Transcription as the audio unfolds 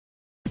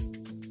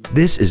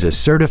This is a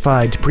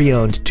certified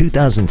pre-owned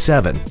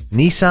 2007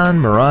 Nissan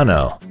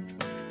Murano.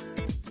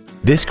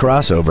 This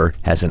crossover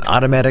has an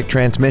automatic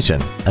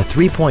transmission, a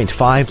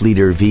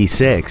 3.5-liter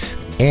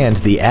V6, and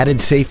the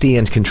added safety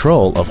and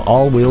control of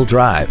all-wheel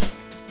drive.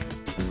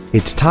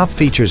 Its top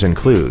features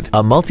include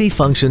a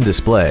multi-function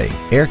display,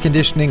 air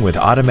conditioning with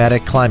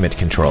automatic climate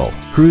control,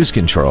 cruise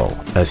control,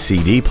 a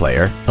CD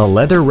player, a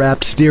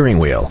leather-wrapped steering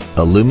wheel,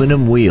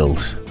 aluminum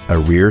wheels, a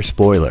rear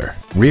spoiler,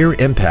 rear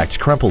impact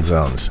crumple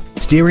zones,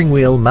 steering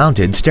wheel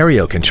mounted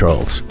stereo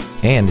controls,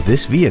 and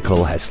this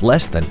vehicle has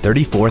less than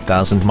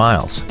 34,000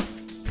 miles.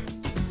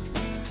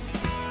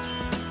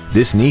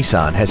 This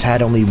Nissan has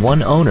had only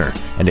one owner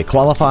and it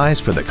qualifies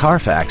for the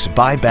Carfax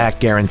buyback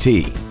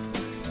guarantee.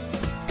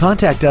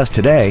 Contact us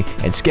today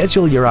and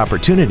schedule your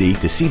opportunity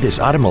to see this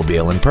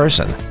automobile in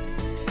person.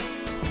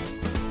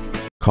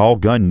 Call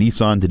Gunn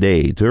Nissan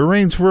today to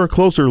arrange for a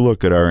closer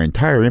look at our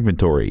entire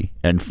inventory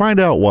and find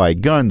out why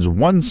Gunn's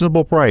one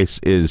simple price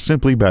is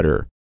simply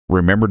better.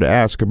 Remember to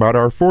ask about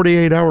our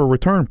 48-hour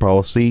return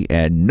policy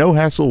and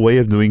no-hassle way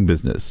of doing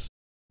business.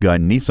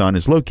 Gunn Nissan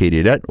is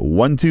located at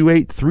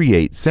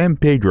 12838 San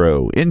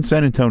Pedro in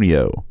San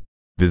Antonio.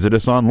 Visit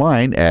us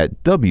online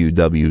at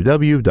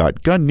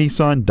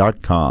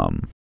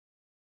www.gunnnissan.com.